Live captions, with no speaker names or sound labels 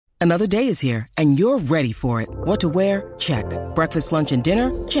Another day is here, and you're ready for it. What to wear? Check. Breakfast, lunch, and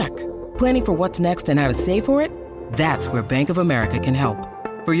dinner? Check. Planning for what's next and how to save for it? That's where Bank of America can help.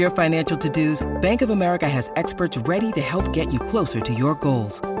 For your financial to-dos, Bank of America has experts ready to help get you closer to your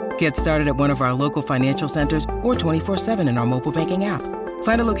goals. Get started at one of our local financial centers or 24/7 in our mobile banking app.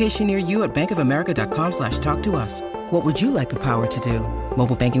 Find a location near you at bankofamerica.com/talktous. What would you like the power to do?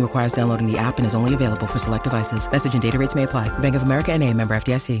 Mobile banking requires downloading the app and is only available for select devices. Message and data rates may apply. Bank of America N.A., member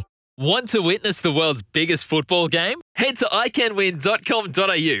FDIC. Want to witness the world's biggest football game? Head to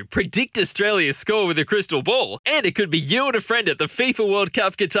iCanWin.com.au, predict Australia's score with a crystal ball, and it could be you and a friend at the FIFA World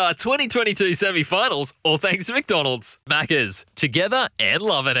Cup Qatar 2022 semi-finals, all thanks to McDonald's. Maccas, together and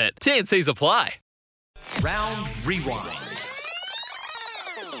loving it. TNCs apply. Round Rewind.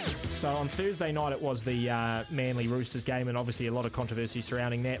 So on Thursday night, it was the Manly Roosters game, and obviously a lot of controversy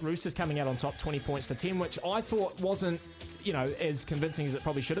surrounding that. Roosters coming out on top 20 points to 10, which I thought wasn't, as convincing as it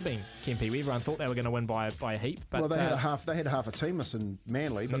probably should have been, Kempe. Everyone thought they were going to win by a heap. But, well, they had half a team missing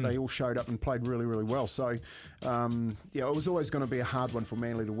Manly, but they all showed up and played really, really well. So, it was always going to be a hard one for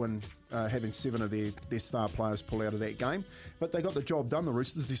Manly to win, having 7 of their star players pull out of that game. But they got the job done, the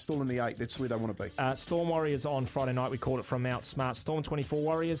Roosters. They're still in the 8. That's where they want to be. Storm Warriors on Friday night. We called it from Mount Smart. Storm 24,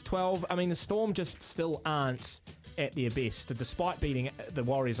 Warriors 12. I mean, the Storm just still aren't at their best. Despite beating the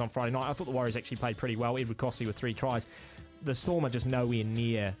Warriors on Friday night, I thought the Warriors actually played pretty well. Edward Cossey with 3 tries. The Storm are just nowhere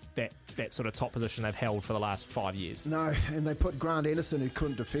near that sort of top position they've held for the last 5 years. No, and they put Grant Anderson, who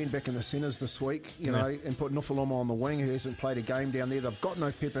couldn't defend, back in the centres this week, and put Nufaloma on the wing, who hasn't played a game down there. They've got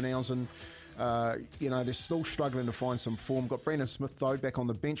no Pepinausen. They're still struggling to find some form. Got Brandon Smith, though, back on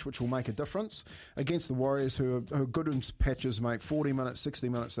the bench, which will make a difference against the Warriors, who are good in patches, mate. 40 minutes, 60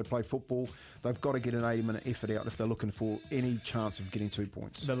 minutes, they play football. They've got to get an 80-minute effort out if they're looking for any chance of getting 2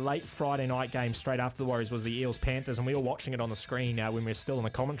 points. The late Friday night game straight after the Warriors was the Eels-Panthers, and we were watching it on the screen when we were still in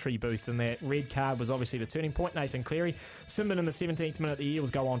the commentary booth, and that red card was obviously the turning point. Nathan Cleary, Simbin in the 17th minute, the Eels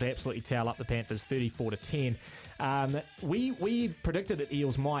go on to absolutely towel up the Panthers 34-10. We predicted that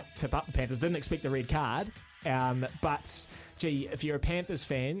Eels might tip up the Panthers. Didn't expect the red card, but gee, if you're a Panthers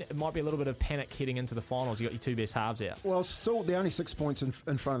fan, it might be a little bit of panic heading into the finals. You got your 2 best halves out. Well, still they're only 6 points in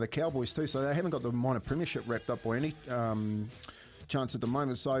front of the Cowboys too, so they haven't got the minor premiership wrapped up by any chance at the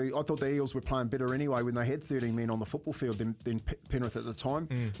moment. So I thought the Eels were playing better anyway when they had 13 men on the football field than Penrith at the time.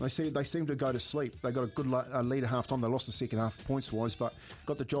 They seemed to go to sleep. They got a good lead at half time. They lost the second half points wise, but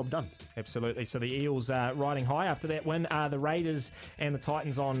got the job done. Absolutely. So the Eels riding high after that win. The Raiders and the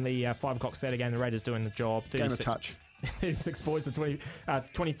Titans on the 5 o'clock Saturday game. The Raiders doing the job. Game of touch. 36 points to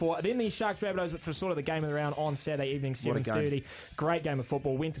 24. Then the Sharks-Rabbitohs, which was sort of the game of the round on Saturday evening, 7:30. Great game of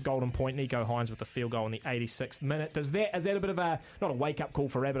football. Went to Golden Point. Nico Hines with the field goal in the 86th minute. Is that a bit of not a wake-up call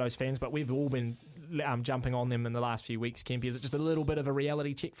for Rabbitohs fans, but we've all been jumping on them in the last few weeks, Kempy. Is it just a little bit of a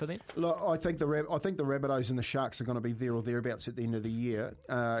reality check for them? Look, I think the Rabbitohs and the Sharks are going to be there or thereabouts at the end of the year.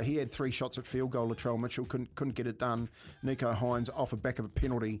 He had 3 shots at field goal. Latrell Mitchell couldn't get it done. Nico Hines, off the back of a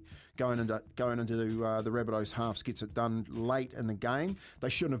penalty, going into the Rabbitohs halves, gets it done late in the game. They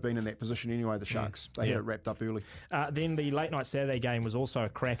shouldn't have been in that position anyway, the Sharks. They had it wrapped up early. Then the late night Saturday game was also a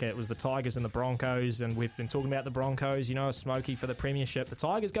cracker. It was the Tigers and the Broncos, and we've been talking about the Broncos, a smoky for the premiership. The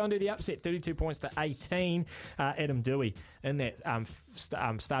Tigers go and do the upset, 32 points to 18. Adam Dewey in that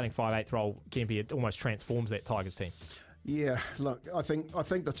starting 5/8 role, Kempy, it almost transforms that Tigers team. Yeah, look, I think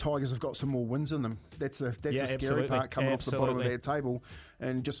the Tigers have got some more wins in them. That's the scary part, coming off the bottom of their table,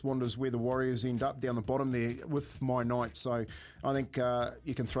 and just wonders where the Warriors end up down the bottom there with my Knights. So I think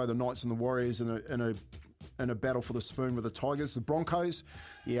you can throw the Knights and the Warriors in a battle for the spoon with the Tigers. The Broncos,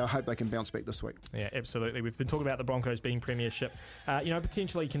 I hope they can bounce back this week. Yeah, absolutely. We've been talking about the Broncos being premiership,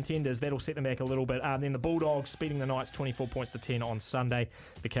 potentially contenders. That'll set them back a little bit. Then the Bulldogs beating the Knights 24 points to 10 on Sunday.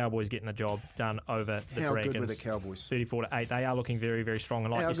 The Cowboys getting the job done over the Dragons. How good were the Cowboys? 34-8. They are looking very, very strong.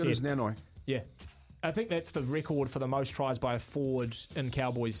 And like How you good said, is Nanai? Yeah. I think that's the record for the most tries by a forward in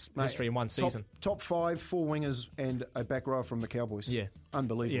Cowboys history in one season. Top 5, 4 wingers and a back row from the Cowboys. Yeah.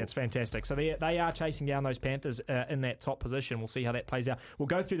 Unbelievable. Yeah, it's fantastic. So they are chasing down those Panthers in that top position. We'll see how that plays out. We'll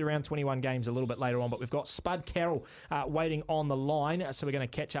go through the round 21 games a little bit later on, but we've got Spud Carroll waiting on the line, so we're going to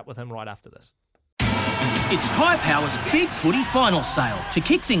catch up with him right after this. It's Tyre Power's Big Footy Final Sale. To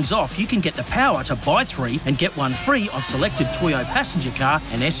kick things off, you can get the power to buy 3 and get 1 free on selected Toyo passenger car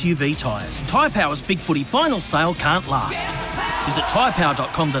and SUV tyres. Tyre Power's Big Footy Final Sale can't last. Visit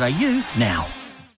tyrepower.com.au now.